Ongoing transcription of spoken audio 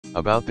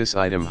About this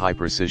item: high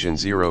precision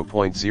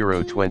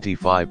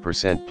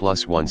 0.025%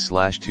 plus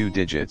 1/2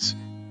 digits,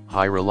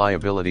 high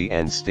reliability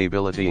and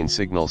stability in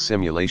signal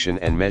simulation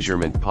and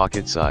measurement.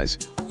 Pocket size,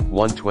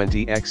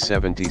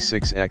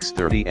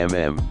 120x76x30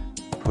 mm,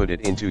 put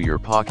it into your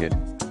pocket,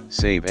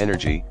 save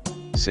energy,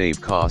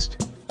 save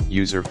cost,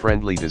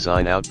 user-friendly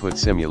design. Output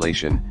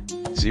simulation,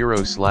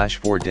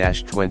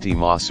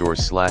 0/4-20mA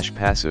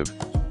source/passive,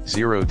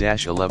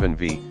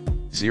 0-11V,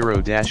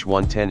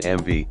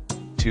 0-110mV,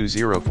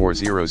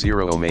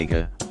 20400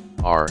 Omega,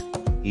 R,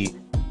 E,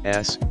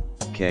 S,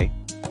 K,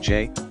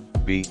 J,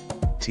 B,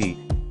 T,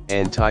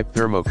 N-type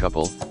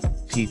thermocouple,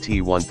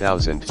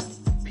 PT100,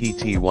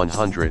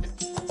 PT100,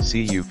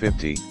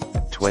 CU50,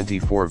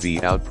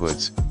 24V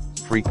outputs,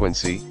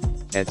 frequency,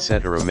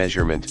 etc.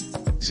 Measurement,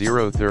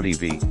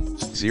 0-30V,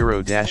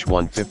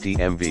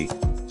 0-150mV,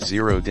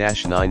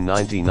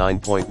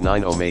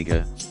 0-999.9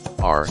 Omega,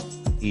 R,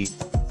 E,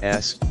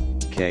 S,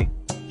 K,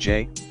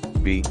 J,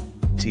 B,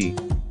 T,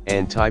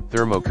 N-type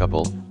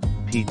thermocouple,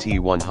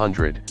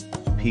 PT100,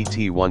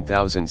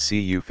 PT1000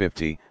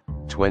 CU50,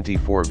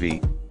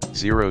 24V,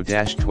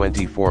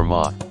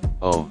 0-24mA,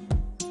 ohm.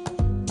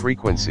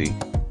 Frequency,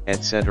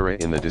 etc.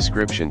 in the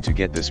description to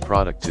get this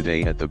product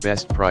today at the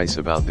best price.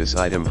 About this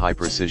item: high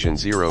precision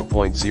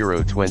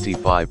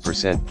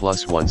 0.025%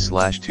 plus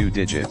 1/2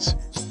 digits,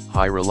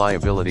 high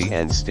reliability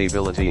and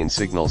stability in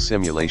signal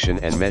simulation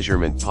and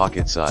measurement.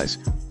 Pocket size,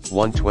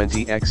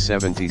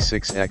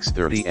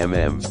 120x76x30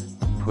 mm,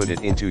 put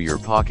it into your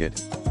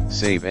pocket,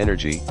 save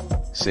energy,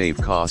 save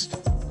cost,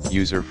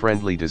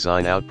 user-friendly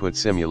design. Output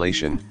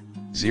simulation,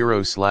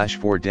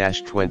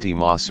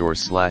 0/4-20mA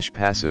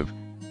source/passive,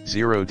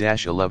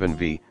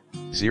 0-11V,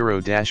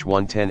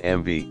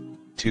 0-110mV,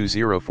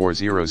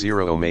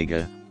 20400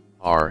 Omega,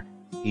 R,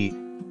 E,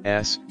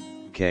 S,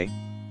 K,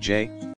 J,